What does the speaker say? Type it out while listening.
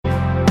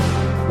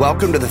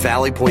Welcome to the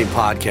Valley Point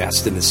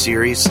Podcast in the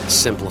series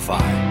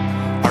Simplify.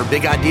 Our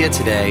big idea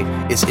today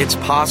is it's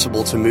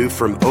possible to move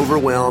from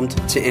overwhelmed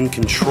to in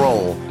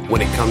control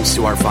when it comes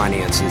to our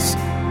finances.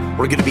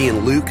 We're going to be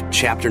in Luke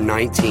chapter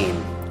 19.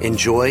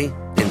 Enjoy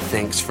and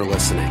thanks for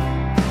listening.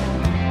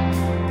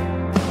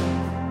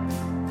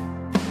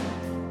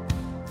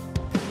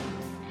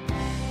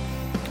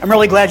 I'm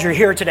really glad you're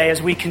here today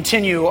as we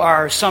continue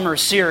our summer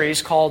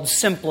series called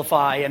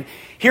Simplify. And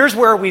here's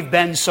where we've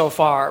been so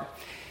far.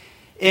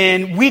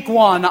 In week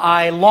 1,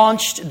 I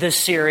launched this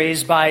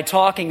series by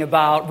talking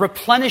about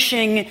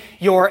replenishing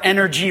your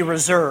energy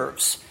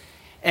reserves.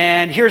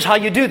 And here's how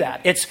you do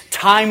that. It's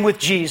time with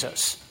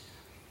Jesus.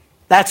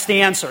 That's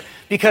the answer.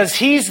 Because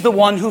He's the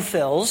one who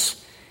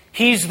fills.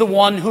 He's the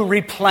one who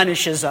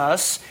replenishes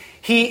us.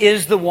 He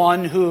is the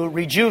one who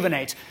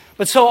rejuvenates.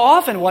 But so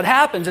often what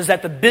happens is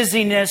that the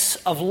busyness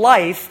of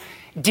life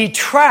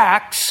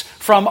detracts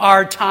from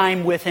our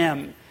time with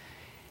Him.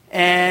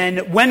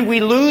 And when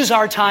we lose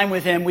our time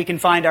with Him, we can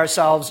find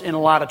ourselves in a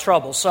lot of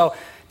trouble. So,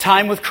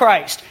 time with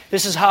Christ.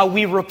 This is how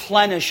we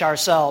replenish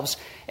ourselves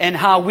and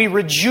how we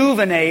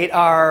rejuvenate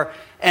our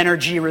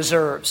energy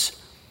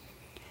reserves.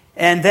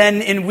 And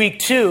then in week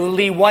 2,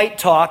 Lee White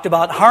talked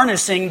about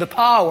harnessing the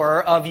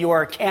power of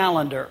your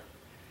calendar.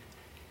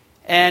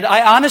 And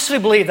I honestly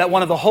believe that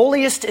one of the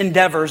holiest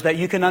endeavors that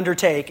you can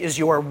undertake is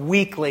your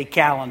weekly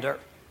calendar.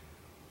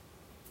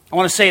 I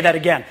want to say that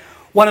again.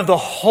 One of the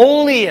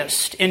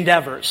holiest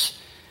endeavors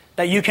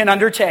that you can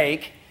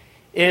undertake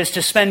is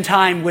to spend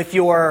time with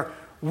your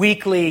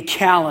weekly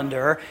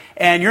calendar.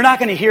 And you're not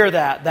going to hear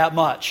that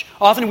much.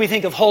 Often we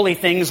think of holy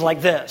things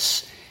like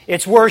this.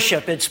 It's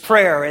worship, it's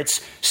prayer,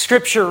 it's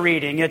scripture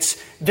reading, it's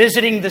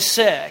visiting the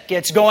sick,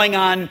 it's going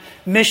on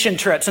mission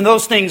trips. And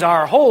those things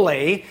are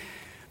holy.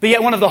 But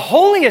yet one of the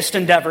holiest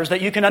endeavors that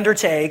you can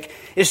undertake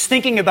is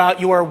thinking about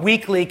your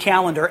weekly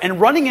calendar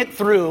and running it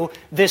through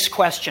this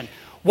question.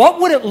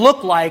 What would it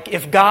look like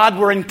if God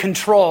were in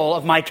control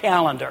of my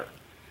calendar?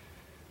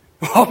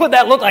 What would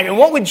that look like? And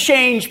what would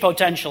change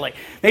potentially?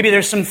 Maybe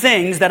there's some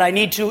things that I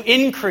need to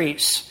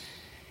increase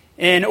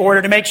in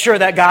order to make sure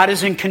that God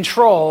is in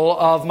control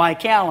of my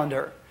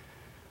calendar.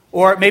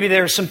 Or maybe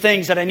there's some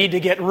things that I need to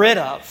get rid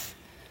of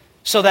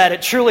so that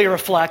it truly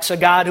reflects a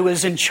God who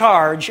is in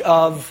charge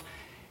of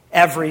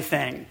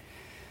everything.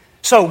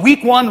 So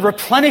week 1,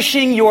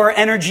 replenishing your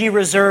energy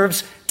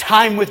reserves,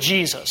 time with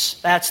Jesus.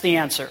 That's the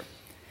answer.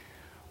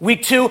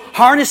 Week 2,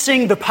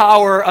 harnessing the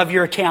power of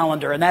your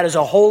calendar. And that is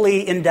a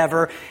holy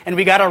endeavor. And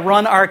we got to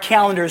run our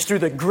calendars through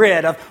the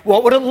grid of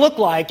what would it look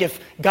like if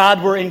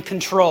God were in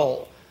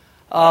control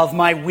of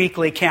my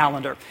weekly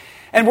calendar.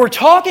 And we're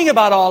talking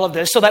about all of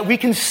this so that we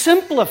can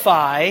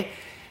simplify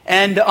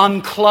and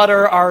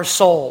unclutter our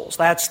souls.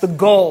 That's the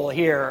goal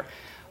here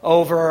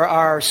over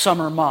our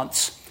summer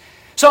months.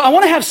 So I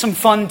want to have some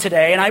fun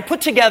today. And I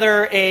put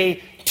together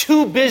a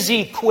too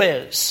busy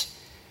quiz.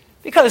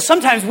 Because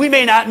sometimes we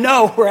may not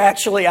know we're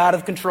actually out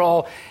of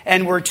control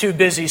and we're too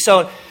busy.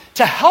 So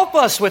to help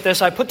us with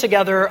this, I put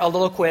together a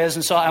little quiz.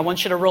 And so I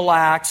want you to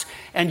relax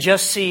and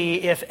just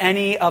see if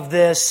any of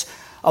this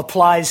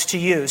applies to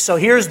you. So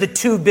here's the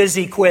too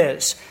busy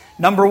quiz.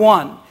 Number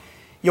 1,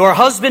 your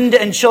husband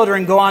and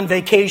children go on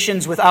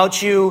vacations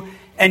without you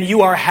and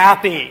you are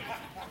happy.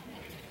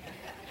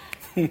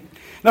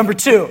 Number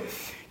 2,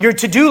 your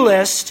to-do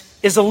list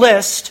is a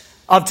list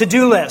of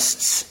to-do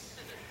lists.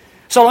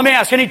 So let me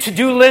ask, any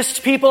to-do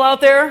list people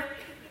out there?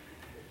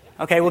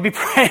 Okay, we'll be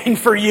praying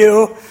for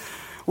you.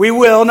 We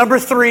will. Number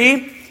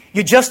 3,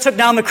 you just took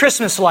down the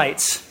Christmas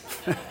lights.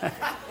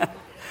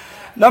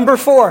 Number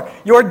 4,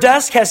 your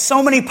desk has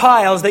so many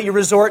piles that you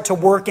resort to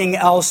working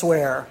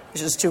elsewhere,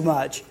 which is too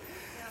much.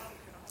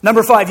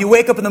 Number 5, you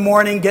wake up in the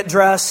morning, get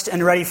dressed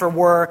and ready for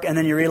work, and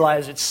then you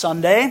realize it's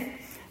Sunday.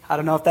 I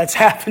don't know if that's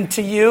happened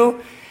to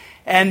you.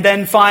 And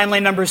then finally,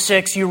 number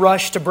 6, you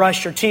rush to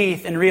brush your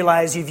teeth and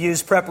realize you've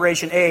used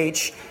preparation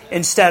H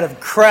instead of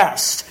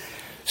Crest.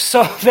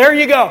 So there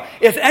you go.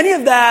 If any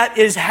of that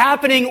is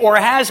happening or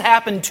has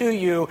happened to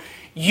you,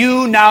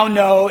 you now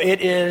know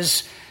it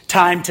is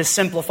time to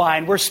simplify.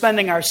 And we're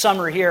spending our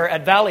summer here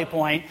at Valley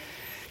Point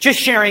just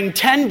sharing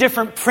 10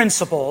 different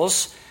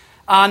principles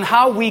on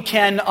how we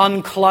can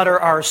unclutter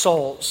our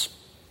souls.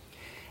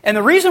 And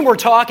the reason we're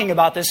talking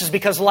about this is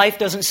because life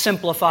doesn't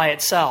simplify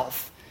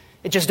itself.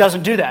 It just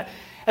doesn't do that.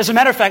 As a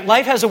matter of fact,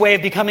 life has a way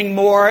of becoming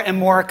more and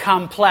more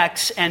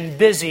complex and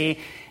busy,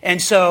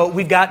 and so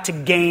we've got to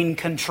gain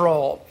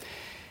control.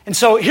 And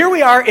so here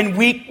we are in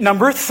week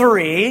number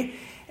 3,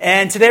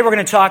 and today we're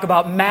going to talk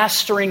about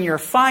mastering your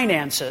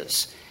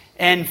finances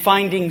and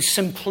finding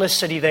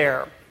simplicity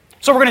there.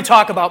 So we're going to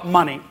talk about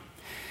money.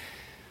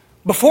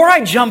 Before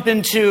I jump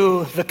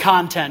into the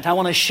content, I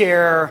want to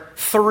share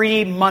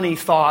 3 money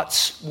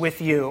thoughts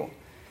with you.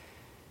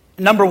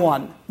 Number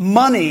 1,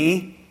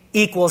 money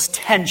equals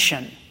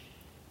tension.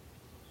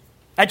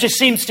 That just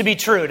seems to be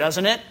true,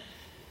 doesn't it?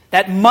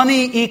 That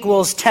money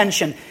equals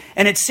tension.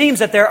 And it seems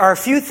that there are a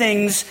few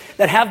things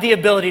that have the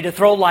ability to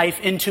throw life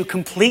into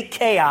complete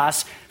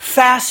chaos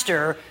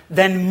faster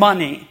than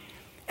money.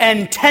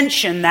 and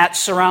tension that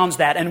surrounds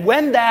that. And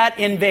when that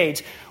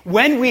invades,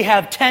 when we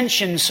have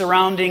tension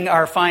surrounding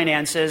our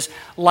finances,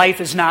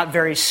 life is not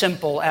very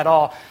simple at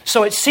all.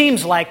 So it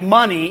seems like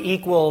money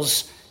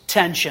equals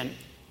tension.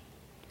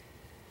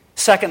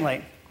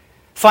 Secondly,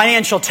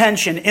 financial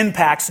tension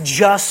impacts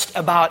just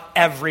about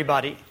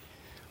everybody.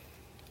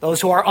 Those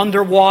who are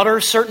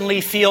underwater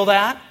certainly feel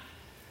that,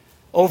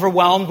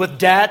 overwhelmed with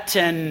debt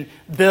and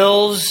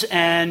bills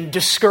and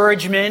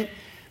discouragement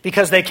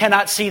because they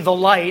cannot see the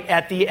light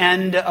at the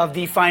end of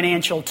the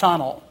financial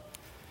tunnel.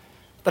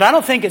 But I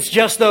don't think it's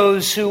just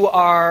those who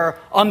are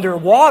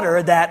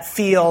underwater that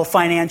feel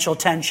financial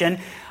tension.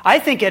 I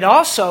think it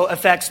also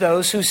affects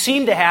those who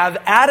seem to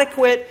have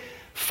adequate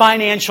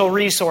financial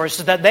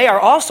resources, that they are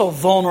also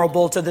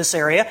vulnerable to this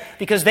area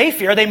because they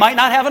fear they might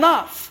not have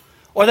enough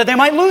or that they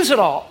might lose it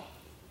all.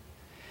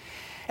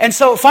 And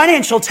so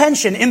financial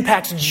tension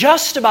impacts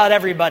just about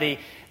everybody,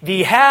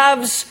 the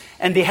haves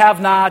and the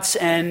have-nots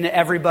and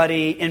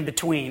everybody in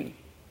between.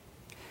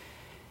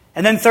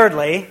 And then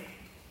thirdly,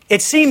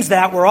 it seems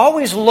that we're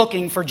always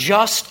looking for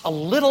just a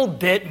little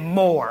bit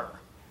more,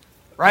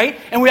 right?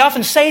 And we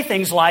often say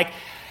things like,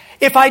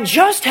 if I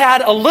just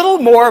had a little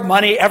more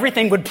money,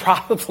 everything would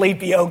probably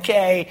be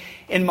okay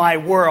in my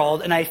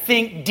world. And I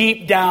think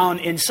deep down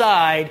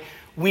inside,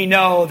 we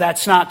know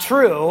that's not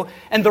true.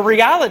 And the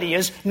reality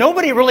is,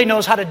 nobody really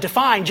knows how to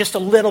define just a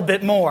little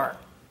bit more.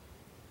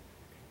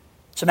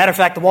 As a matter of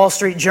fact, the Wall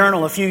Street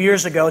Journal a few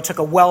years ago took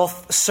a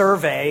wealth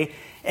survey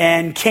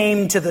and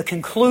came to the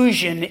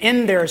conclusion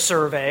in their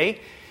survey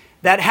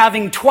that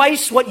having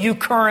twice what you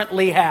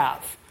currently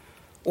have,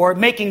 or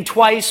making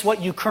twice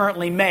what you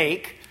currently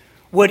make,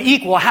 would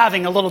equal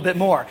having a little bit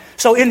more.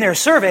 So in their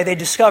survey, they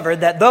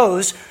discovered that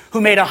those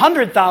who made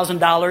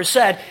 $100,000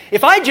 said,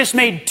 if I just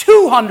made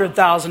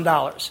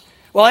 $200,000,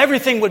 well,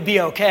 everything would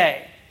be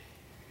okay.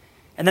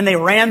 And then they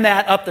ran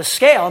that up the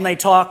scale, and they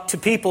talked to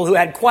people who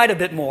had quite a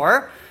bit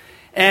more.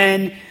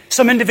 And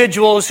some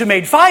individuals who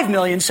made $5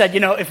 million said,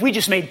 if we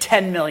just made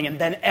 $10 million,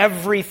 then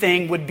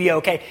everything would be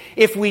okay.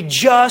 If we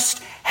just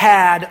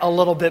had a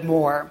little bit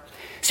more.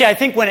 See, I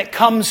think when it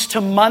comes to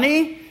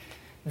money,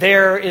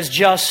 there is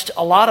just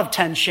a lot of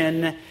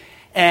tension,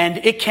 and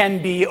it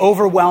can be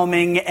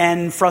overwhelming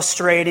and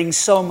frustrating,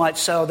 so much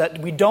so that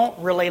we don't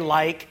really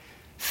like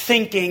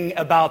thinking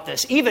about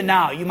this. Even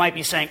now, you might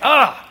be saying,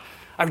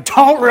 I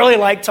don't really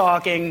like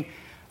talking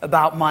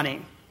about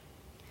money.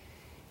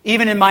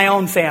 Even in my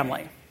own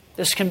family,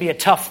 this can be a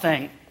tough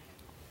thing.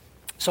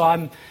 So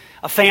I'm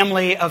a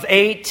family of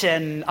 8,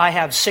 and I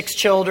have 6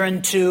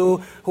 children,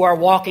 2 who are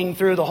walking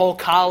through the whole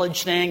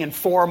college thing, and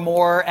 4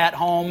 more at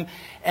home,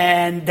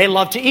 and they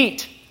love to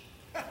eat.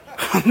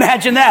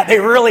 Imagine that, they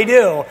really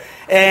do.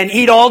 And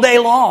eat all day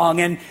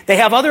long, and they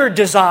have other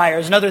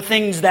desires and other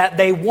things that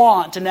they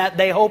want and that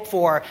they hope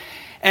for.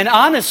 And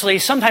honestly,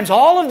 sometimes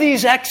all of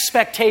these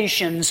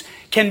expectations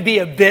can be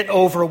a bit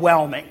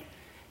overwhelming.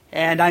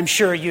 And I'm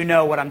sure you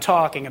know what I'm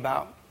talking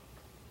about.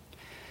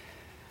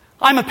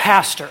 I'm a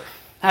pastor.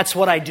 That's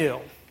what I do.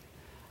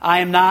 I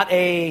am not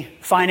a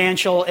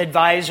financial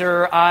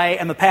advisor. I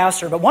am a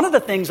pastor. But one of the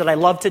things that I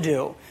love to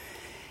do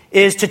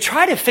is to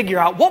try to figure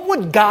out what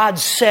would God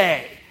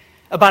say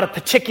about a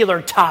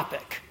particular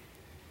topic.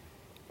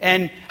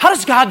 And how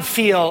does God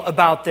feel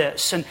about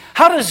this? And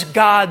how does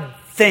God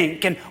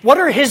think? And what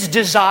are His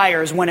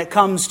desires when it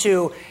comes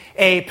to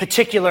a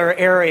particular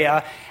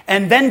area?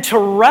 And then to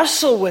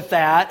wrestle with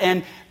that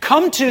and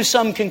come to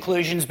some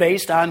conclusions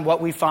based on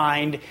what we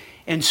find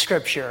in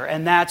Scripture.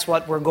 And that's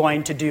what we're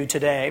going to do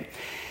today.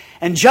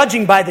 And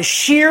judging by the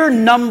sheer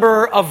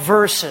number of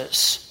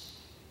verses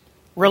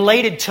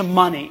related to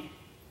money,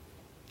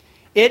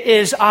 it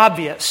is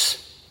obvious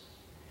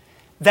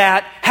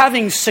that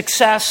having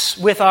success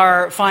with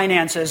our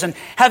finances and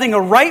having a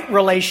right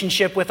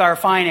relationship with our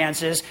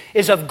finances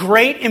is of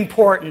great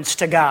importance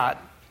to God.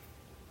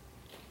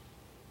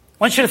 I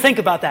want you to think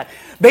about that.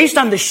 Based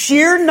on the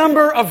sheer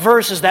number of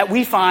verses that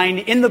we find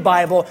in the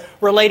Bible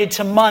related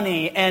to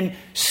money and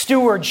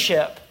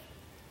stewardship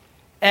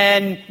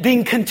and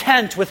being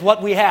content with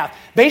what we have.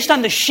 Based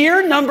on the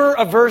sheer number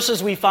of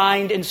verses we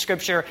find in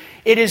Scripture,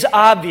 it is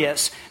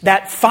obvious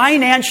that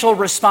financial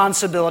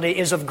responsibility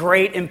is of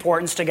great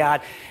importance to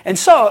God. And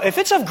so, if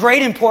it's of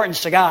great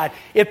importance to God,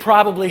 it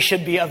probably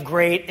should be of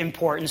great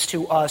importance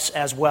to us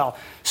as well.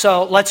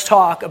 So, let's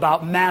talk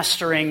about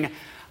mastering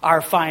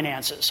our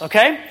finances,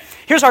 okay?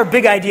 Here's our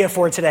big idea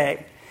for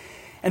today.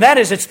 And that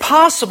is, it's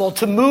possible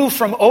to move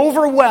from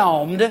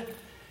overwhelmed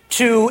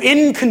to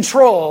in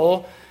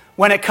control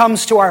when it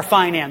comes to our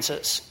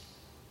finances.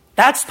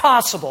 That's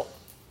possible.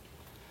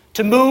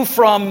 To move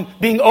from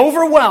being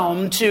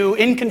overwhelmed to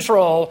in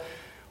control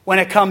when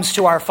it comes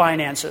to our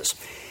finances.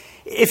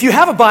 If you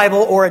have a Bible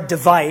or a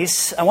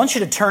device, I want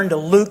you to turn to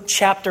Luke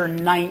chapter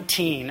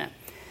 19.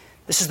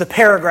 This is the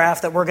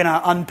paragraph that we're going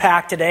to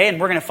unpack today, and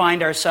we're going to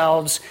find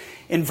ourselves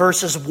in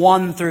verses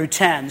 1 through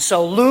 10.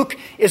 So Luke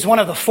is one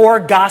of the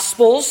 4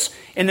 Gospels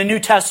in the New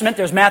Testament.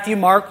 There's Matthew,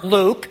 Mark,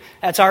 Luke.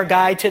 That's our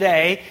guy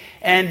today.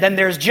 And then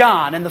there's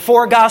John. And the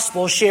 4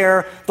 Gospels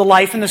share the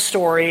life and the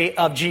story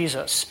of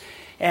Jesus.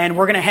 and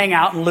we're going to hang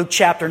out in Luke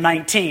chapter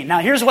 19. Now,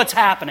 here's what's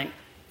happening.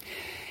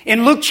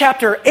 In Luke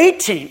chapter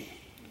 18,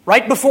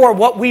 right before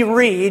what we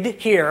read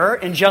here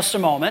in just a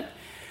moment,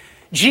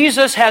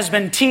 Jesus has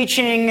been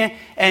teaching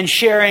and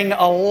sharing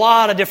a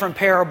lot of different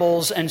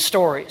parables and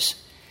stories.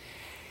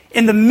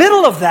 In the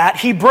middle of that,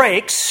 he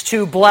breaks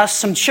to bless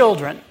some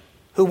children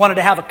who wanted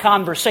to have a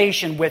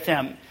conversation with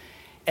him.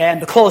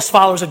 And the close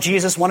followers of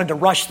Jesus wanted to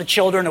rush the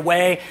children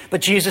away,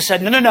 but Jesus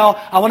said, no,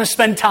 I want to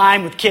spend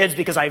time with kids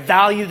because I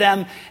value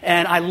them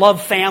and I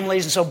love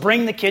families, and so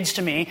bring the kids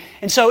to me.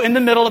 And so in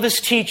the middle of his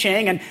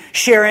teaching and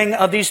sharing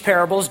of these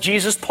parables,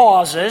 Jesus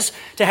pauses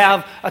to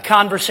have a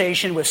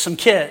conversation with some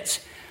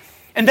kids.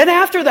 And then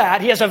after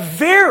that, he has a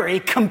very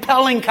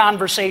compelling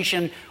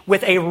conversation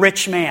with a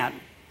rich man.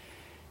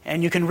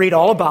 And you can read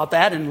all about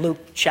that in Luke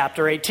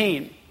chapter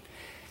 18.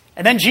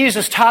 And then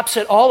Jesus tops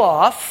it all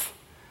off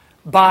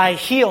by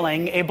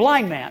healing a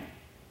blind man.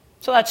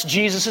 So that's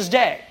Jesus'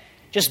 day.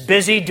 Just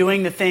busy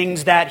doing the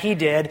things that he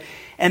did.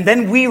 And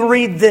then we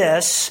read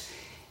this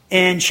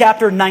in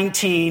chapter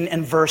 19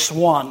 and verse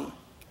 1.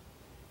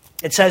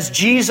 It says,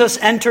 Jesus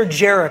entered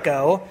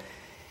Jericho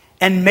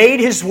and made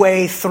his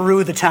way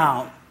through the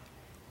town.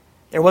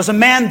 There was a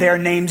man there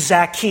named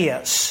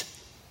Zacchaeus.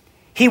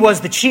 He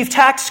was the chief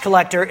tax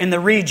collector in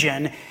the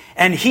region,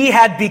 and he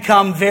had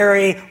become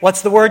very,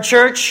 what's the word,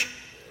 church?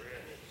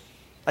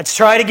 Let's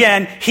try it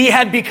again. He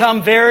had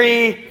become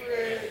very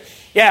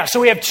rich. Yeah, so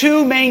we have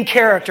two main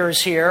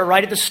characters here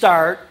right at the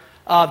start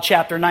of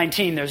chapter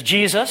 19. There's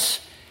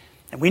Jesus,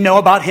 and we know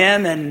about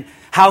him and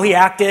how he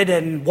acted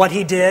and what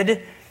he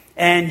did.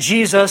 And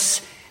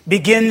Jesus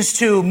begins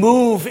to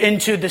move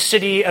into the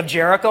city of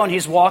Jericho, and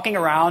he's walking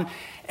around,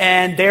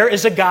 and there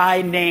is a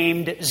guy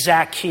named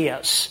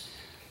Zacchaeus.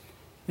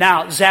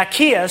 Now,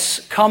 Zacchaeus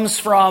comes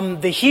from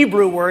the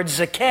Hebrew word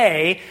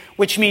zakeh,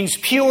 which means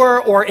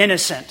pure or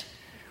innocent,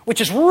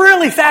 which is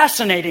really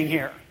fascinating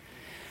here.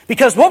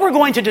 Because what we're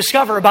going to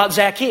discover about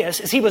Zacchaeus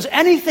is he was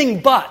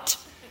anything but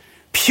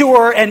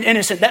pure and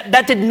innocent.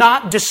 That did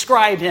not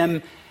describe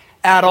him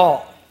at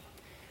all.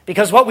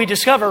 Because what we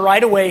discover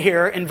right away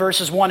here in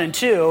verses 1 and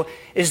 2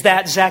 is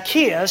that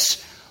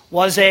Zacchaeus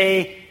was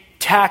a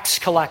tax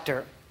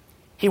collector.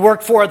 He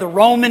worked for the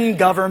Roman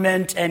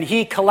government, and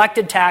he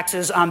collected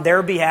taxes on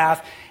their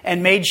behalf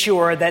and made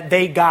sure that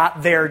they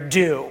got their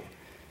due.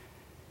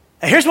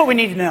 Now, here's what we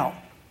need to know.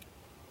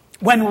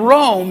 When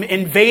Rome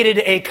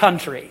invaded a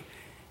country,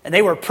 and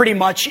they were pretty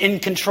much in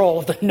control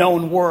of the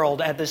known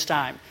world at this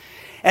time,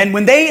 and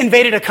when they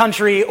invaded a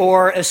country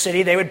or a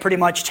city, they would pretty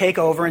much take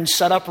over and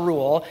set up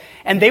rule,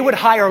 and they would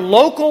hire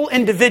local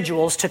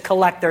individuals to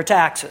collect their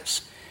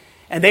taxes.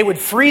 And they would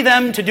free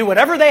them to do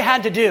whatever they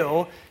had to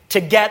do to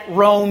get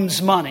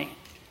Rome's money.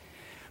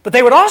 But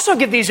they would also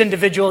give these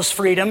individuals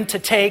freedom to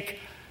take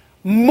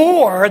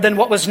more than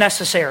what was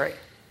necessary.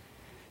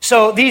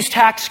 So these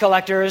tax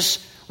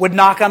collectors would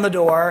knock on the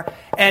door,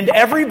 and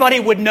everybody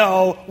would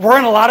know we're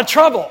in a lot of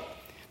trouble.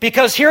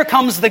 Because here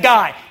comes the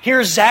guy.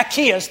 Here's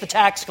Zacchaeus, the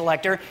tax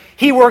collector.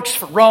 He works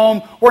for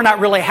Rome. We're not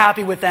really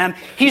happy with them.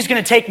 He's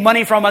going to take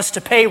money from us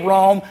to pay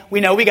Rome. We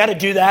know we got to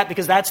do that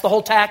because that's the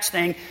whole tax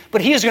thing. But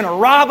he is going to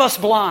rob us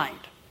blind.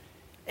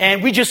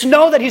 And we just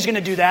know that he's going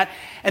to do that.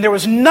 And there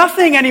was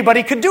nothing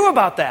anybody could do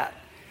about that.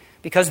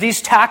 Because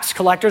these tax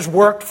collectors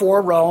worked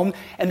for Rome,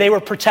 and they were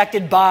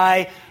protected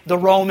by the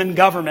Roman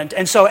government.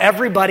 And so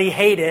everybody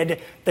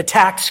hated the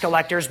tax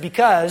collectors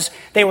because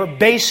they were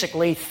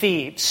basically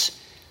thieves.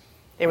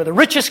 They were the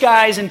richest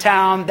guys in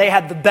town. They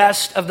had the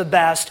best of the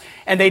best.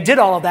 And they did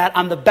all of that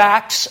on the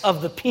backs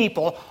of the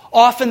people,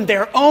 often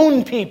their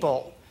own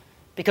people.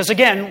 Because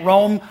again,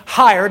 Rome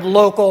hired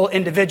local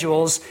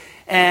individuals,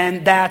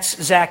 and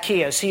that's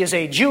Zacchaeus. He is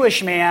a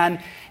Jewish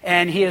man,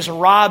 and he is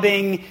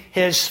robbing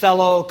his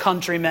fellow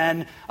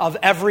countrymen of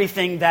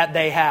everything that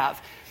they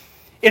have.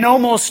 In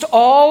almost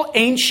all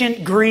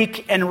ancient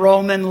Greek and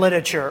Roman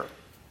literature,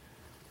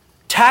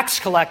 tax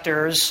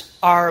collectors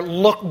are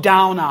looked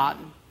down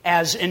on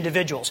as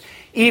individuals.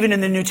 Even in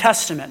the New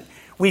Testament,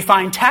 we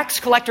find tax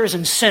collectors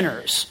and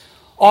sinners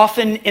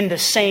often in the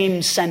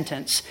same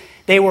sentence.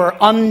 They were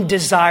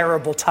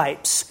undesirable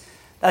types.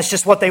 That's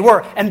just what they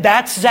were. And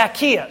that's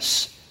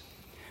Zacchaeus.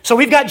 So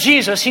we've got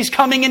Jesus. He's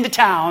coming into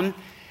town.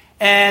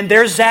 And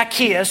there's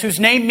Zacchaeus, whose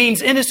name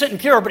means innocent and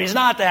pure, but he's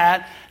not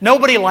that.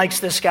 Nobody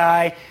likes this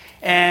guy.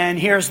 And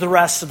here's the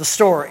rest of the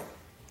story.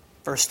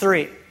 Verse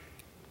 3.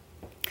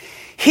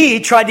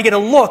 He tried to get a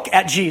look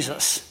at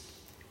Jesus,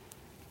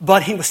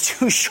 but he was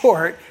too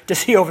short to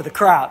see over the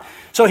crowd.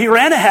 So he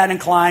ran ahead and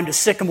climbed a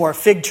sycamore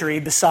fig tree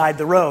beside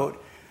the road,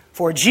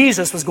 for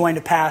Jesus was going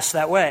to pass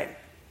that way.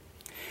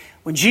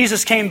 When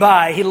Jesus came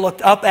by, he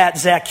looked up at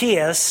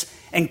Zacchaeus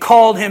and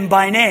called him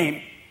by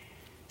name.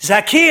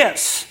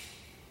 Zacchaeus,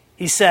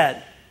 he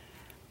said,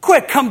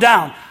 quick, come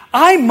down.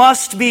 I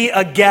must be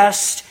a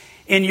guest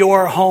in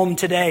your home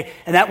today.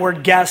 And that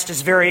word guest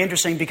is very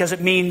interesting because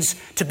it means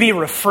to be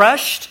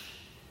refreshed.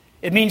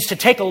 It means to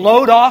take a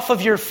load off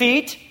of your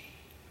feet.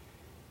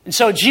 And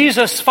so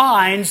Jesus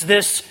finds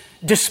this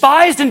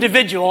despised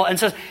individual and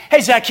says,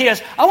 hey,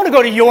 Zacchaeus, I want to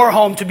go to your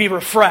home to be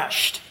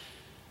refreshed.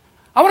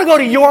 I want to go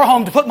to your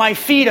home to put my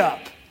feet up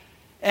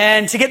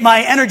and to get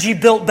my energy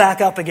built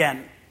back up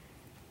again.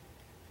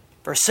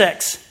 Verse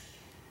 6,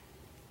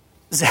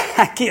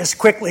 Zacchaeus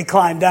quickly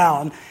climbed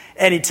down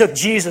and he took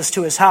Jesus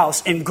to his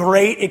house in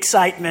great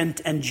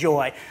excitement and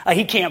joy.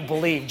 He can't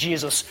believe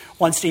Jesus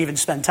wants to even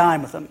spend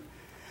time with him.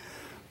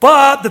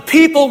 But the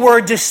people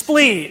were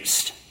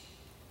displeased.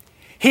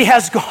 He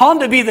has gone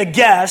to be the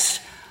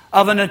guest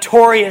of a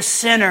notorious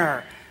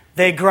sinner,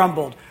 they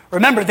grumbled.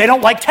 Remember, they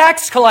don't like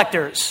tax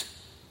collectors.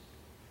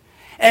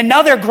 And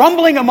now they're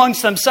grumbling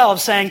amongst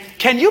themselves saying,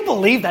 can you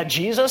believe that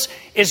Jesus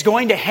is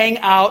going to hang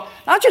out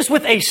not just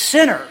with a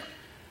sinner,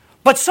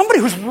 but somebody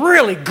who's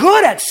really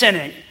good at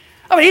sinning?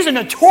 I mean, he's a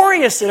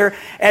notorious sinner,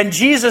 and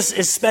Jesus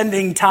is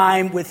spending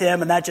time with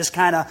him, and that just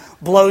kind of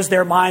blows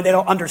their mind. They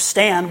don't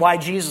understand why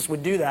Jesus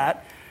would do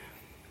that.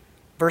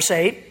 Verse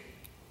 8,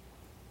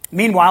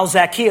 meanwhile,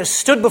 Zacchaeus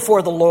stood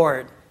before the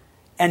Lord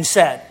and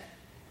said,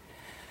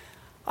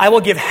 I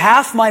will give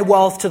half my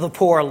wealth to the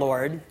poor,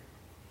 Lord,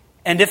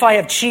 and if I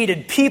have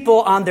cheated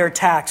people on their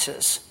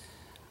taxes,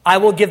 I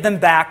will give them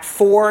back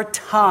 4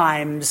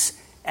 times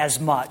as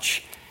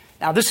much.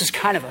 Now, this is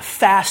kind of a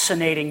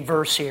fascinating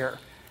verse here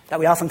that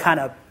we often kind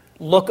of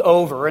look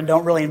over and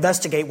don't really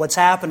investigate what's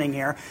happening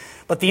here.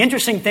 But the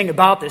interesting thing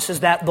about this is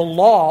that the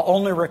law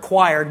only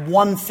required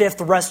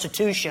 1/5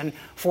 restitution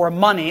for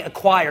money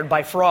acquired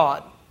by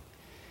fraud.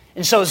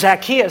 And so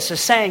Zacchaeus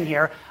is saying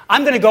here,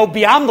 I'm going to go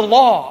beyond the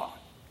law.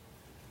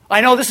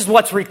 I know this is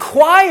what's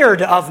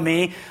required of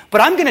me, but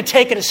I'm going to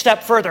take it a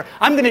step further.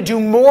 I'm going to do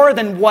more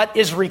than what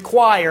is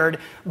required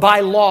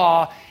by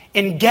law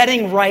in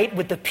getting right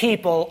with the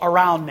people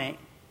around me.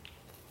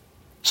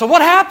 So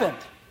what happened?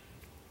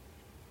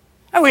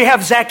 And we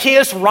have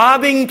Zacchaeus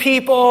robbing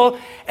people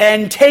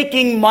and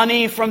taking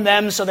money from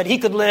them so that he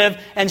could live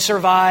and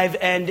survive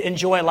and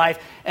enjoy life.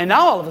 And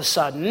now all of a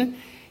sudden,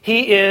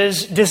 he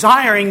is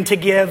desiring to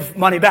give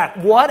money back.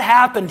 What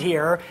happened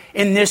here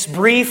in this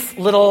brief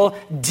little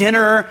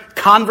dinner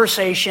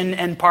conversation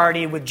and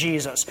party with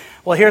Jesus?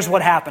 Well, here's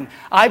what happened.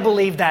 I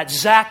believe that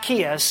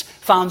Zacchaeus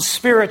found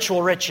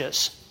spiritual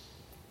riches.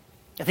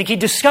 I think he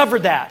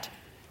discovered that.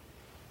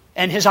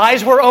 And his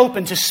eyes were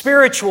open to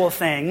spiritual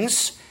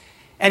things,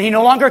 and he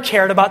no longer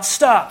cared about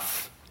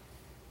stuff.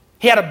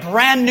 He had a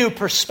brand new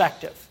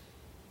perspective,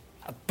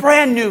 a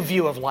brand new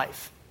view of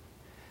life.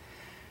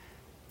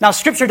 Now,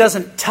 Scripture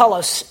doesn't tell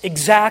us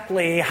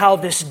exactly how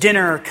this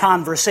dinner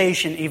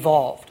conversation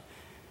evolved,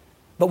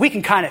 but we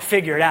can kind of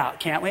figure it out,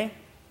 can't we?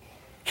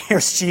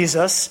 Here's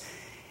Jesus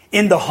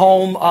in the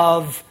home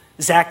of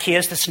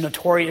Zacchaeus, this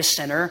notorious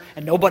sinner,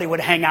 and nobody would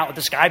hang out with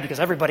this guy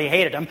because everybody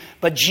hated him.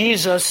 But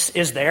Jesus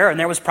is there, and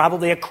there was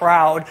probably a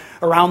crowd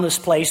around this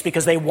place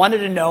because they wanted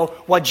to know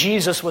what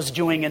Jesus was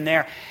doing in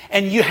there.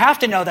 And you have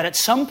to know that at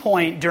some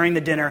point during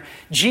the dinner,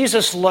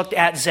 Jesus looked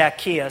at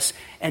Zacchaeus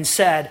and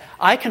said,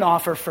 I can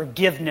offer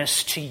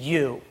forgiveness to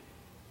you.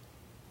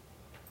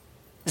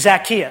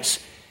 Zacchaeus,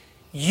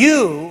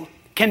 you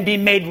can be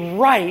made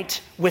right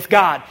with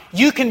God.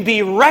 You can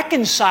be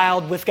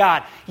reconciled with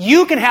God.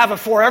 You can have a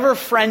forever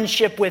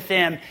friendship with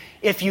Him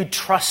if you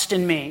trust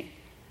in me.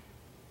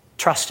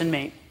 Trust in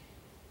me.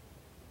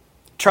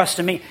 Trust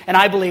in me. And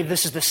I believe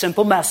this is the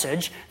simple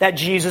message that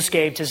Jesus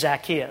gave to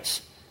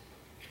Zacchaeus.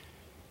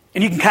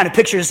 And you can kind of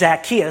picture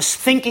Zacchaeus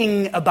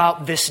thinking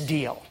about this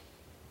deal.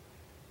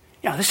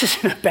 You know, this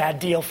isn't a bad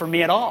deal for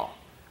me at all.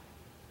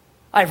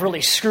 I've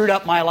really screwed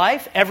up my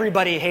life.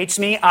 Everybody hates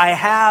me. I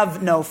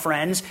have no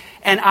friends.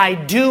 And I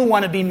do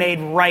want to be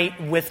made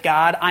right with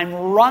God. I'm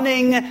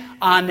running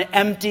on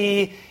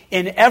empty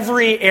in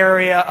every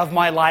area of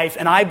my life.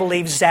 And I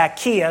believe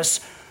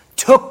Zacchaeus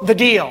took the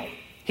deal.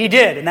 He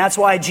did. And that's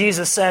why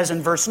Jesus says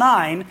in verse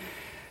 9,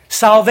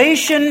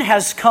 salvation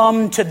has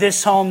come to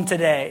this home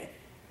today.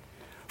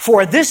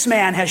 For this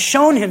man has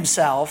shown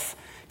himself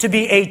to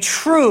be a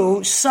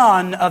true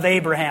son of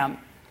Abraham.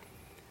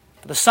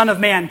 The Son of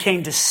Man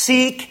came to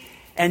seek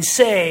and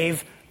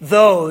save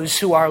those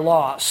who are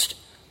lost.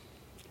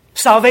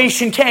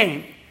 Salvation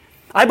came.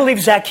 I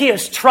believe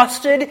Zacchaeus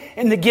trusted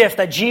in the gift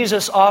that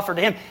Jesus offered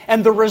him.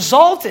 And the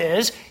result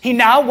is he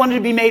now wanted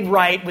to be made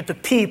right with the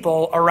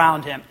people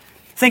around him.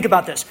 Think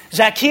about this.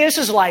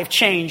 Zacchaeus' life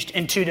changed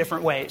in 2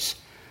 different ways.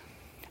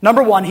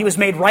 Number 1, he was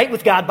made right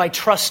with God by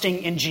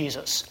trusting in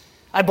Jesus.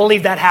 I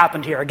believe that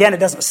happened here. Again, it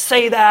doesn't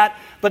say that,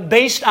 but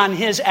based on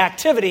his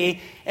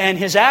activity and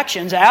his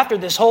actions after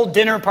this whole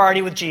dinner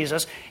party with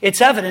Jesus,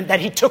 it's evident that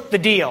he took the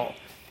deal.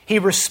 He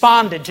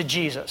responded to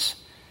Jesus.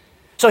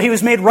 So he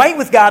was made right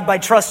with God by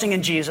trusting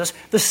in Jesus.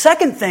 The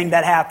second thing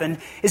that happened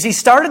is he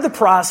started the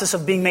process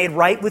of being made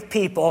right with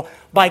people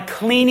by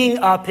cleaning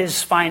up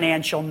his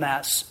financial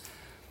mess.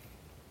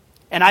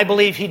 And I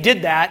believe he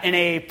did that in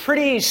a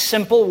pretty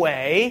simple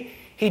way.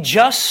 He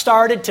just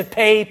started to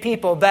pay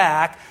people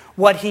back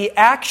what he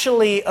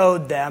actually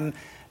owed them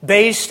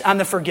based on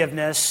the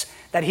forgiveness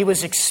that he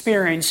was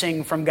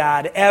experiencing from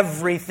God.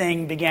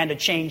 Everything began to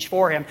change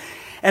for him.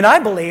 And I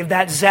believe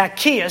that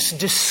Zacchaeus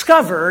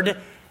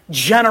discovered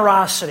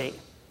generosity.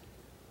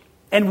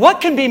 And what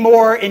can be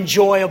more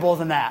enjoyable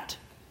than that?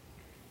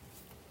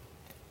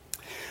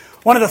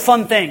 One of the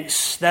fun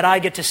things that I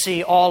get to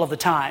see all of the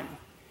time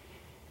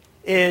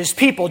is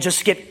people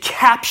just get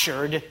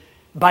captured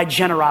by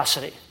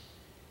generosity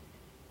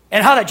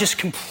and how that just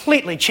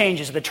completely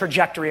changes the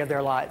trajectory of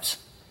their lives.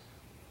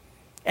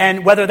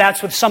 And whether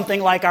that's with something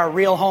like our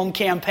Real Home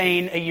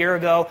campaign a year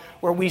ago,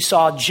 where we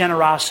saw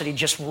generosity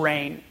just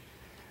reign,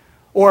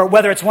 or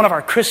whether it's one of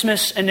our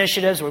Christmas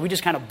initiatives where we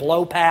just kind of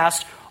blow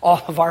past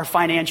all of our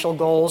financial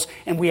goals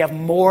and we have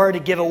more to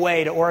give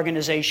away to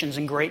organizations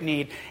in great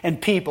need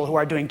and people who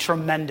are doing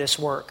tremendous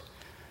work.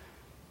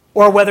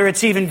 Or whether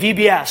it's even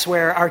VBS,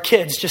 where our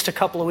kids just a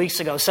couple of weeks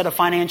ago set a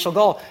financial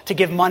goal to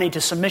give money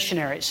to some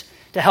missionaries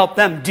to help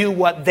them do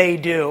what they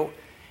do.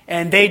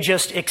 And they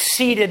just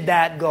exceeded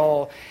that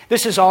goal.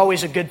 This is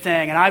always a good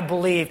thing. And I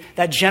believe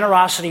that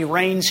generosity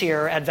reigns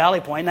here at Valley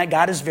Point, and that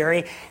God is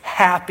very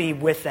happy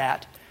with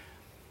that.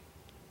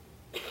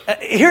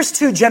 Here's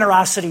 2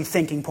 generosity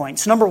thinking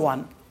points. Number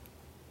 1,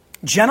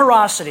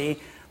 generosity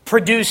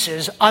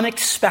produces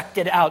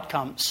unexpected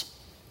outcomes.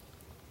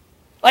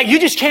 Like, you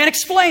just can't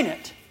explain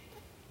it.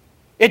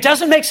 It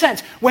doesn't make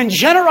sense. When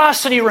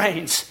generosity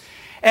reigns,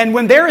 and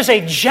when there is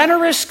a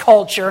generous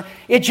culture,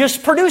 it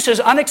just produces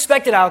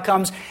unexpected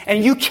outcomes,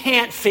 and you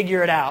can't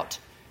figure it out.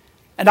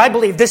 And I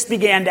believe this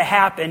began to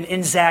happen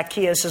in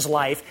Zacchaeus'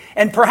 life,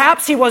 and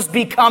perhaps he was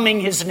becoming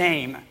his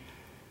name,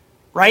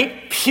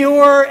 right?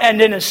 Pure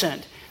and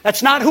innocent.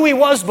 That's not who he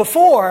was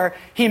before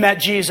he met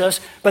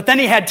Jesus, but then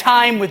he had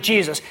time with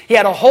Jesus. He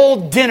had a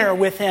whole dinner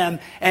with him,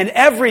 and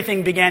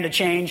everything began to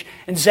change,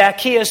 and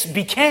Zacchaeus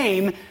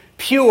became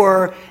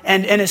pure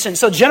and innocent.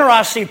 So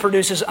generosity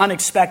produces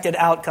unexpected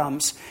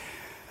outcomes.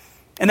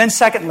 And then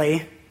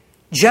secondly,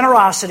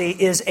 generosity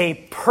is a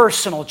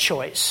personal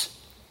choice.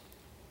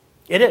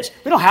 It is.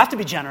 We don't have to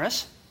be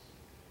generous.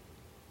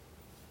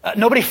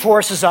 Nobody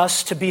forces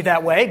us to be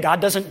that way.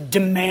 God doesn't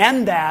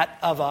demand that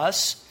of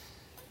us.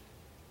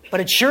 But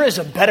it sure is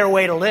a better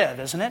way to live,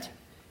 isn't it?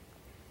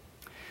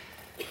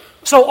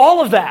 So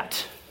all of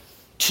that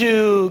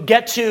to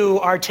get to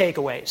our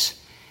takeaways.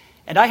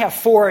 And I have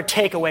 4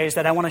 takeaways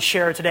that I want to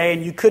share today,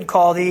 and you could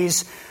call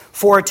these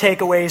 4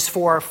 takeaways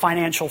for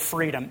financial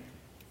freedom.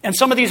 And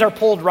some of these are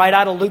pulled right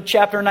out of Luke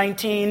chapter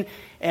 19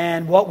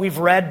 and what we've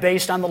read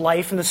based on the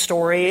life and the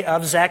story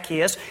of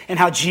Zacchaeus and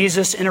how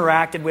Jesus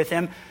interacted with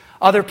him.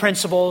 Other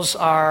principles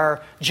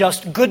are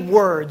just good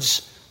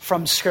words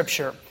from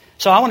Scripture.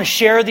 So I want to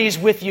share these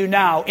with you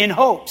now in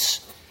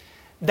hopes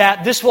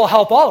that this will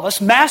help all of us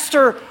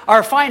master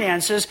our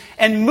finances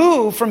and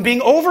move from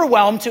being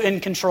overwhelmed to in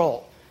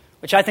control,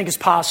 which I think is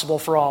possible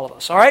for all of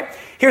us. All right?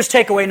 Here's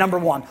takeaway number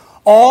 1.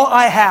 All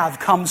I have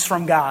comes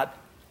from God.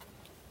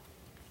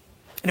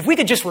 And if we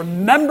could just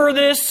remember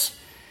this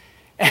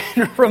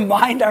and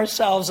remind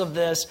ourselves of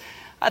this,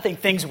 I think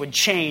things would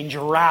change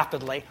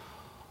rapidly.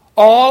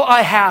 All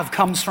I have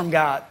comes from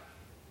God.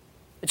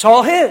 It's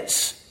all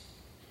His.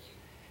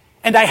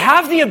 And I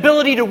have the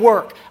ability to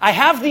work. I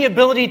have the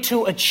ability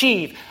to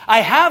achieve. I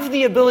have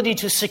the ability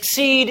to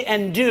succeed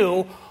and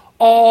do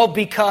all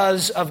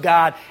because of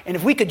God. And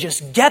if we could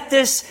just get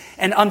this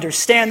and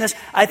understand this,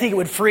 I think it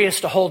would free us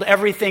to hold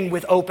everything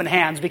with open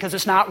hands, because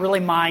it's not really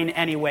mine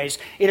anyways.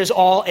 It is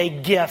all a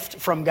gift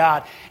from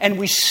God. And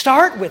we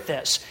start with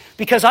this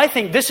because I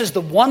think this is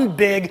the one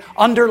big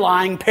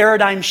underlying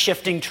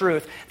paradigm-shifting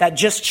truth that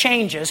just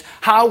changes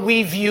how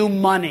we view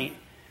money.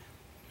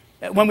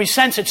 When we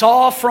sense it's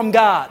all from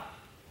God,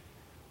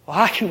 well,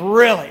 I can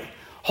really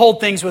hold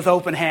things with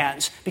open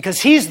hands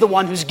because He's the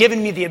one who's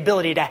given me the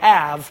ability to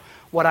have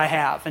what I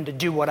have and to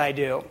do what I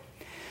do.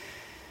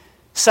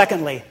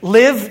 Secondly,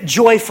 live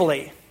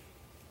joyfully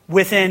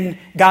within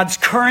God's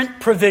current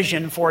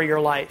provision for your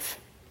life.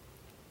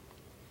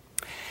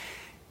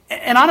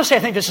 And honestly, I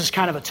think this is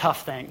kind of a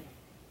tough thing.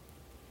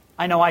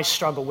 I know I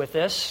struggle with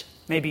this.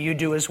 Maybe you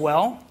do as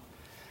well.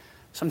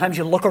 Sometimes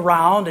you look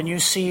around and you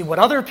see what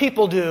other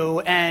people do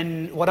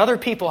and what other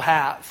people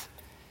have,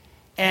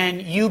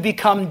 and you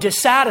become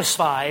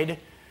dissatisfied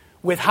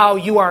with how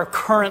you are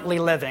currently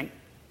living.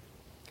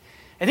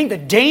 I think the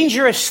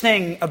dangerous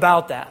thing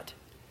about that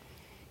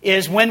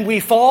is when we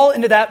fall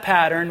into that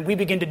pattern, we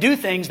begin to do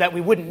things that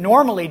we wouldn't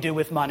normally do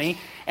with money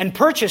and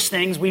purchase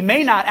things we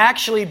may not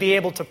actually be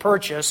able to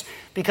purchase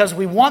because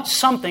we want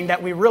something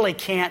that we really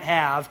can't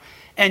have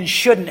and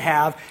shouldn't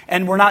have,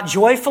 and we're not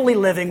joyfully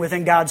living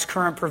within God's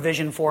current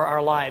provision for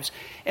our lives.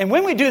 And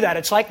when we do that,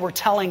 it's like we're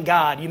telling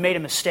God, you made a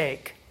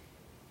mistake.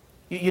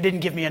 You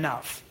didn't give me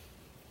enough.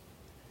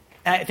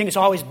 And I think it's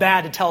always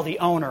bad to tell the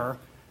owner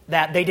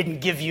that they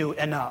didn't give you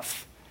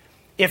enough.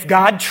 If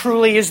God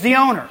truly is the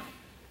owner,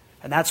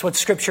 and that's what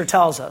Scripture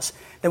tells us,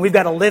 then we've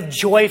got to live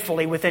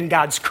joyfully within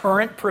God's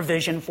current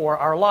provision for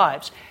our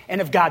lives.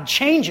 And if God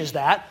changes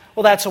that,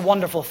 well, that's a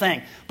wonderful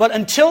thing. But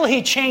until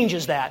He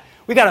changes that,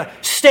 we've got to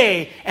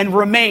stay and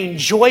remain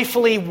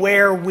joyfully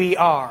where we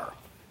are.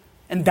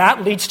 And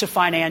that leads to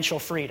financial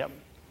freedom.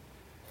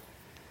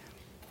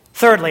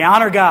 Thirdly,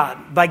 honor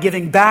God by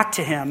giving back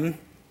to Him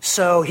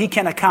so He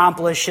can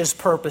accomplish His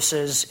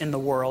purposes in the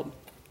world.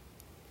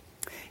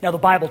 Now, the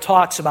Bible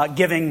talks about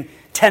giving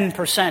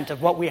 10%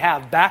 of what we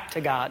have back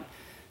to God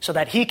so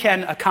that he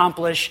can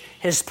accomplish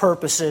his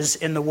purposes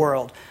in the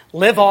world.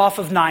 Live off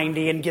of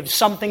 90 and give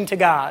something to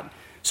God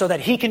so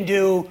that he can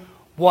do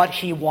what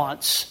he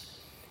wants.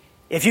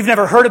 If you've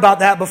never heard about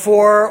that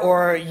before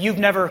or you've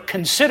never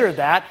considered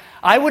that,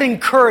 I would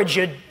encourage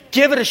you,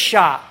 give it a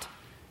shot.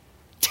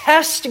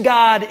 Test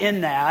God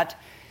in that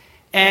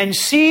and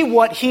see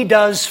what he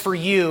does for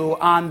you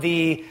on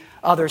the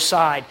other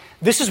side.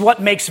 This is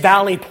what makes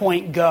Valley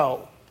Point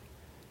go.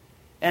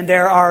 And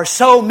there are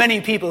so many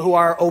people who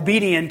are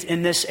obedient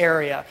in this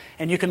area.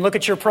 And you can look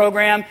at your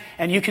program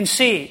and you can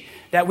see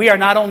that we are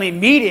not only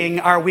meeting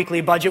our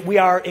weekly budget, we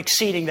are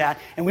exceeding that.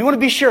 And we want to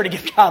be sure to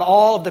give God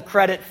all of the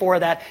credit for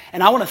that.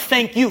 And I want to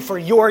thank you for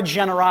your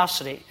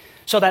generosity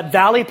so that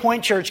Valley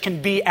Point Church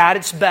can be at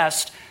its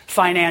best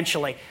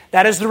financially.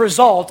 That is the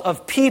result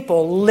of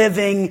people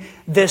living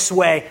this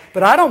way.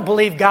 But I don't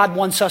believe God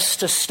wants us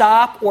to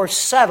stop or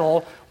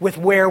settle with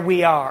where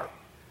we are.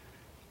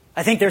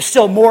 I think there's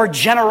still more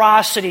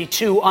generosity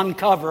to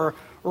uncover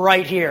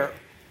right here.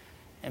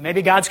 And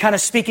maybe God's kind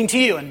of speaking to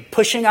you and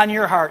pushing on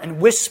your heart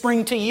and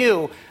whispering to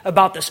you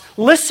about this.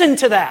 Listen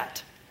to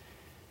that.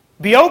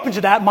 Be open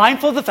to that,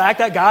 mindful of the fact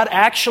that God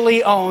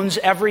actually owns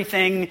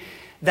everything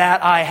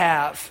that I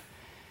have.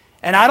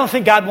 And I don't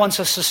think God wants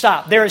us to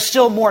stop. There is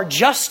still more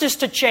justice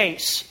to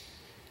chase.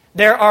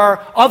 There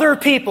are other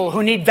people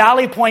who need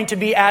Valley Point to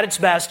be at its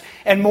best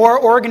and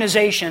more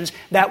organizations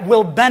that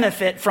will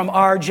benefit from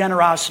our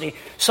generosity.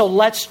 So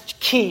let's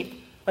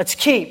keep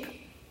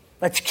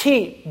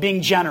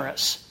being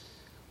generous.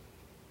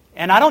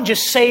 And I don't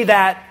just say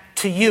that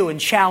to you and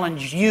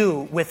challenge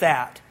you with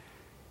that.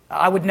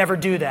 I would never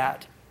do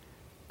that.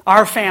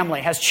 Our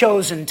family has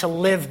chosen to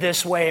live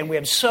this way, and we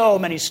have so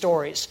many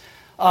stories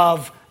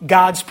of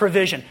God's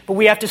provision. But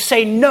we have to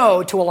say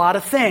no to a lot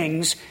of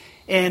things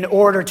in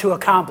order to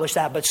accomplish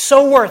that. But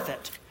so worth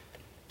it.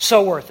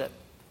 So worth it.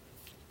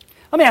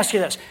 Let me ask you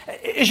this.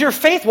 Is your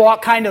faith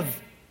walk kind of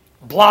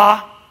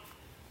blah?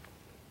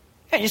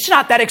 You're just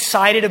not that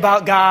excited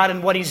about God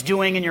and what He's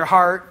doing in your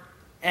heart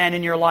and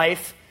in your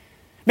life?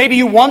 Maybe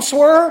you once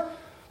were.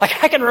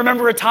 Like, I can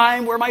remember a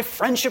time where my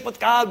friendship with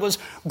God was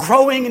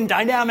growing and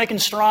dynamic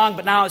and strong,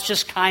 but now it's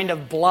just kind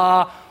of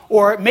blah.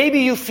 Or maybe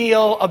you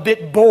feel a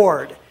bit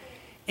bored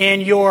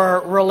in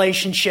your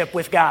relationship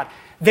with God.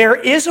 There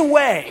is a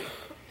way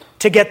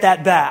to get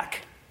that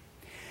back.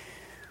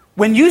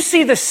 When you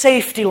see the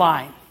safety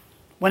line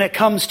when it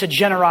comes to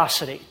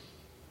generosity,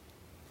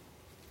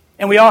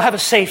 and we all have a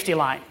safety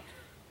line,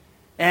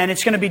 and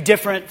it's going to be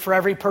different for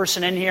every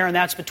person in here, and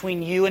that's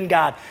between you and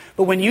God.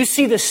 But when you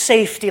see the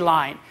safety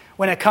line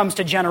when it comes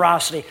to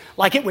generosity,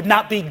 like it would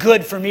not be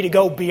good for me to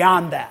go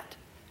beyond that.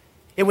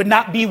 It would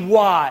not be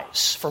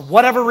wise for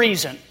whatever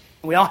reason.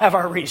 We all have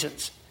our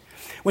reasons.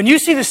 When you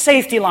see the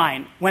safety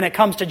line when it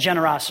comes to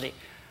generosity,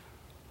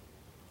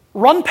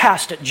 run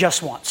past it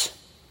just once.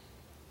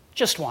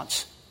 Just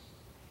once.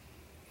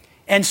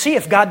 And see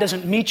if God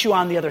doesn't meet you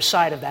on the other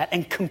side of that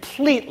and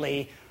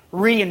completely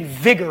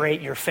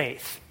reinvigorate your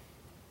faith.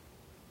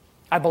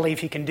 I believe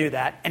He can do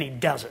that, and He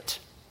does it.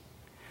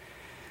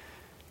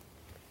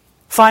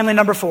 Finally,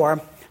 number 4,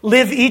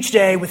 live each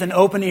day with an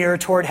open ear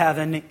toward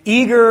heaven,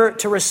 eager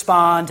to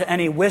respond to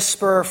any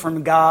whisper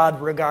from God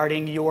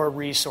regarding your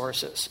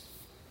resources.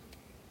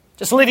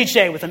 Just live each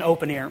day with an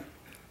open ear.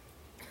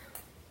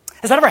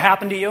 Has that ever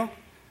happened to you?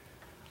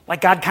 Like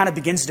God kind of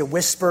begins to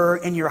whisper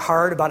in your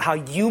heart about how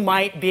you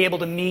might be able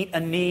to meet a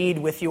need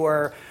with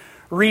your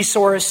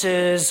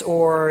resources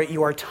or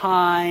your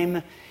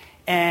time,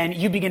 and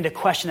you begin to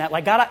question that.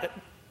 Like, God,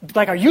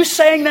 are you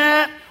saying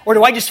that? Or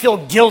do I just feel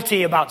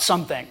guilty about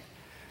something?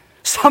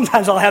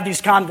 Sometimes I'll have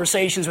these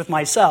conversations with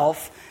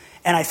myself,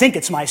 and I think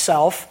it's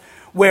myself,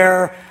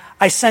 where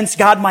I sense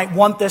God might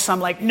want this.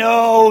 I'm like,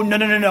 no.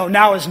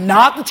 Now is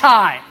not the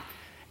time.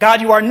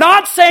 God, you are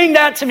not saying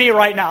that to me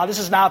right now. This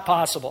is not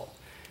possible.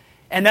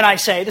 And then I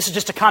say, this is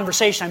just a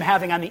conversation I'm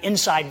having on the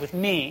inside with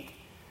me.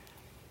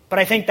 But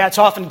I think that's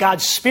often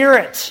God's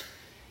Spirit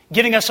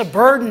giving us a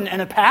burden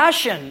and a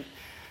passion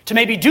to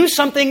maybe do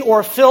something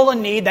or fill a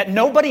need that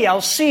nobody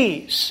else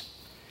sees.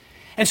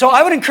 And so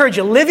I would encourage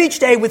you, live each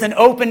day with an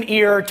open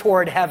ear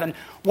toward heaven.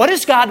 What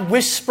is God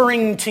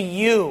whispering to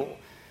you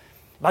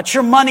about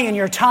your money and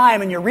your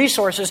time and your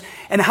resources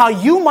and how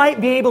you might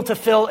be able to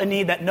fill a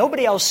need that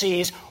nobody else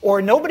sees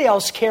or nobody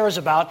else cares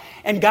about?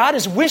 And God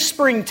is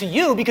whispering to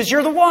you because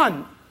you're the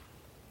one.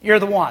 You're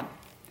the one.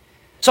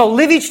 So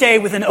live each day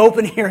with an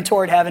open ear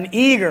toward heaven,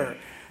 eager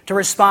to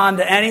respond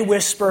to any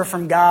whisper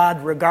from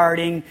God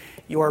regarding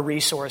your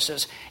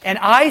resources. And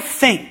I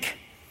think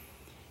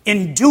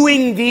in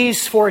doing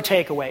these 4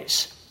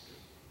 takeaways,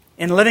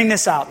 in living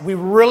this out, we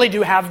really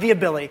do have the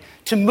ability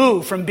to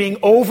move from being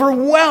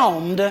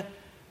overwhelmed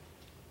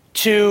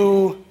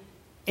to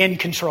in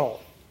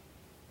control.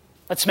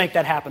 Let's make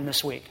that happen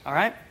this week, all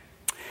right?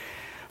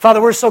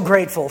 Father, we're so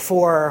grateful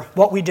for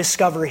what we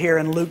discover here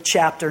in Luke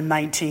chapter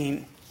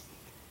 19.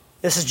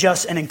 This is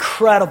just an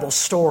incredible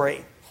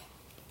story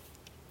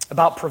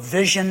about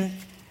provision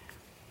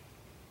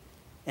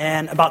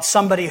and about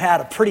somebody who had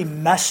a pretty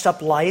messed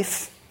up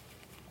life.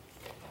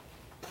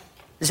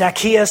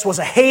 Zacchaeus was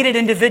a hated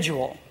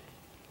individual.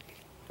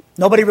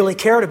 Nobody really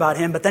cared about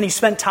him, but then he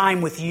spent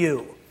time with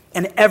you,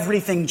 and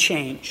everything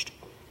changed.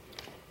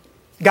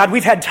 God,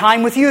 we've had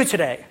time with you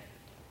today.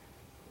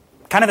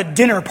 Kind of a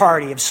dinner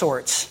party of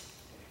sorts.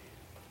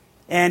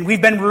 And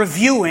we've been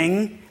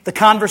reviewing the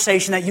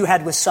conversation that you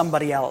had with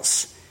somebody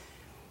else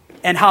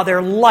and how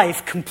their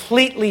life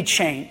completely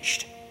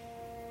changed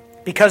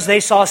because they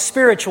saw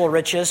spiritual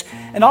riches,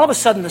 and all of a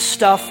sudden the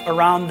stuff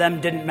around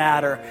them didn't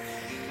matter.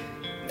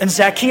 And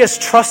Zacchaeus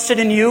trusted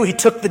in you. He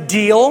took the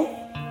deal.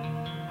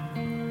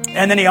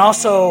 And then he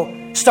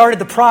also started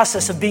the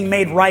process of being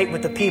made right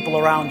with the people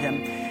around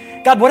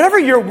him. God, whatever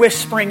you're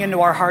whispering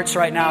into our hearts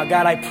right now,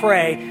 God, I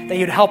pray that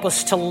you'd help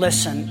us to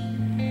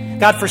listen.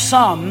 God, for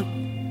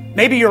some,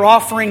 maybe you're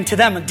offering to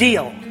them a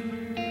deal,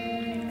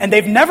 and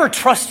they've never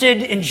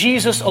trusted in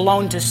Jesus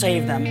alone to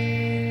save them.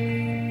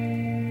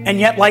 And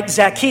yet, like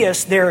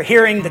Zacchaeus, they're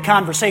hearing the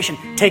conversation.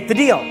 Take the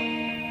deal.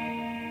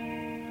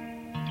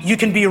 You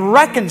can be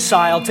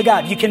reconciled to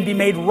God. You can be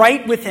made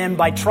right with Him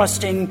by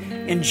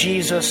trusting in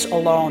Jesus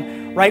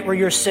alone. Right where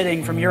you're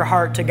sitting, from your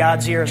heart to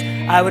God's ears,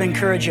 I would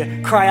encourage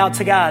you, cry out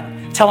to God.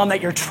 Tell Him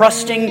that you're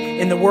trusting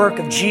in the work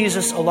of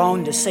Jesus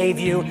alone to save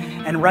you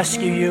and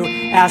rescue you.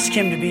 Ask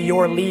Him to be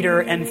your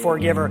leader and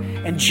forgiver.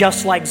 And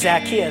just like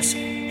Zacchaeus,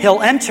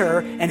 He'll enter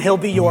and He'll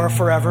be your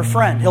forever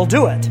friend. He'll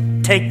do it.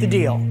 Take the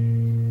deal.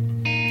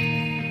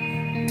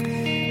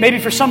 Maybe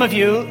for some of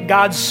you,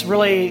 God's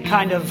really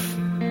kind of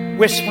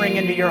whispering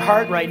into your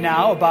heart right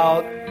now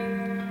about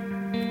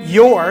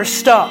your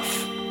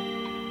stuff.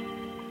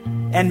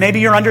 And maybe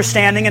you're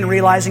understanding and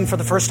realizing for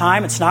the first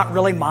time it's not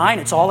really mine,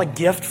 it's all a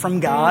gift from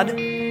God.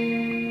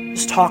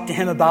 Just talk to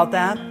Him about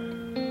that.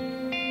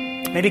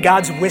 Maybe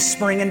God's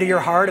whispering into your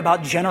heart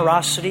about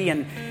generosity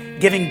and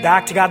giving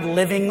back to God,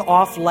 living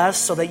off less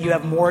so that you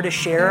have more to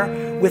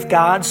share with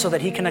God so that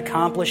He can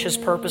accomplish His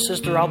purposes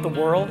throughout the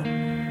world.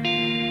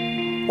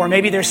 Or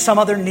maybe there's some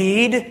other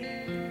need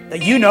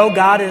that you know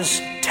God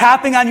is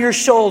tapping on your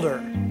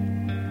shoulder,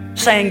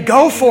 saying,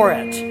 go for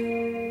it.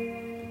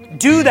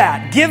 Do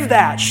that, give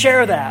that,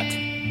 share that.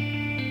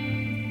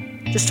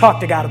 Just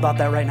talk to God about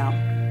that right now.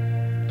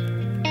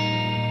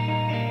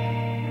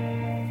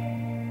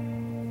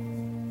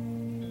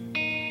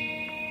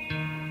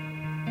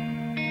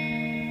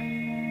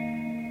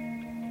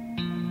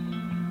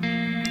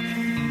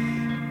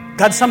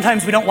 God,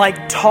 sometimes we don't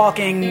like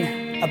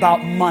talking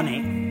about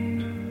money.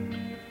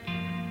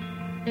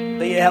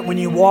 But yet, when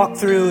you walk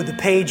through the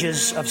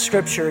pages of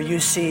Scripture, you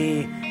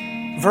see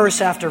verse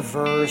after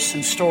verse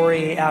and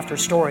story after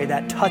story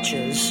that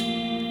touches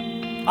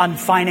on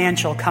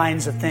financial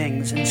kinds of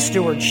things and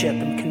stewardship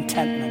and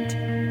contentment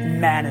and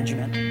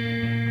management.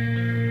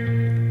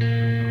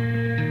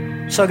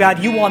 So,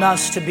 God, you want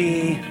us to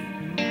be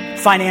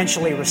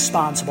financially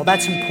responsible.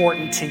 That's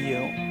important to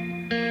you.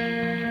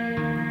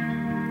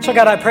 So,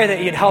 God, I pray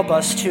that you'd help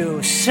us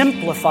to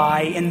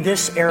simplify in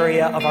this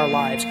area of our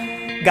lives.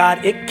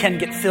 God, it can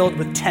get filled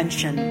with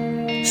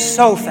tension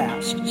so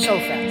fast.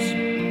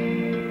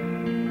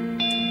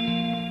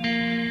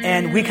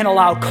 And we can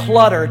allow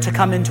clutter to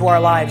come into our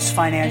lives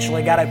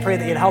financially. God, I pray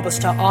that you'd help us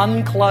to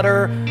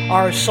unclutter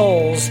our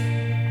souls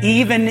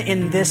even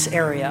in this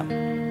area.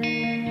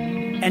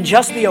 And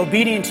just be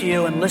obedient to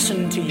you and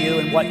listen to you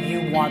and what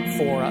you want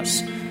for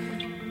us.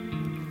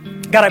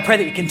 God, I pray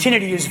that you continue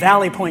to use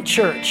Valley Point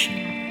Church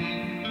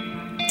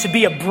to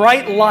be a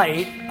bright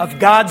light of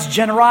God's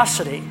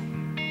generosity.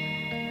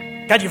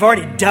 God, you've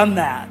already done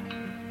that.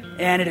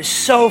 And it is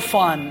so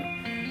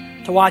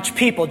fun to watch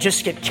people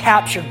just get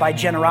captured by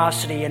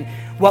generosity and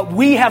what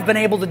we have been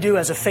able to do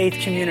as a faith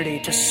community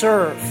to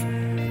serve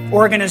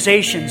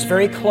organizations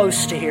very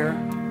close to here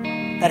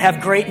that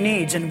have great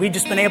needs. And we've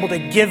just been able to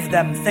give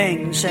them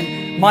things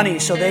and money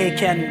so they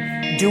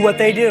can do what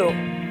they do.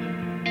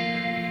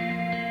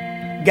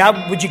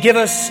 God, would you give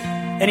us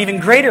an even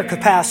greater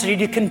capacity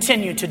to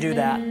continue to do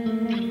that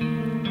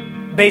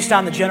based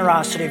on the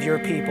generosity of your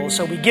people.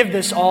 So we give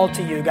this all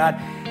to you, God.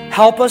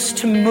 Help us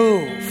to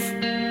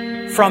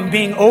move from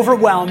being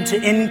overwhelmed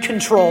to in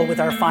control with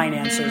our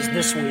finances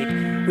this week.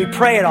 We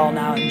pray it all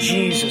now in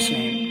Jesus'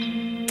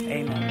 name.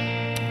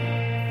 Amen.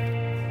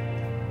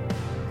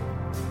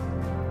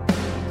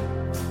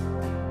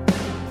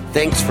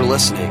 Thanks for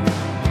listening.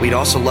 We'd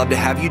also love to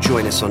have you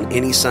join us on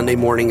any Sunday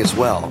morning as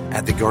well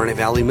at the Garnet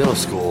Valley Middle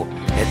School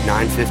at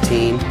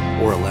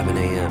 9:15 or 11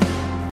 a.m.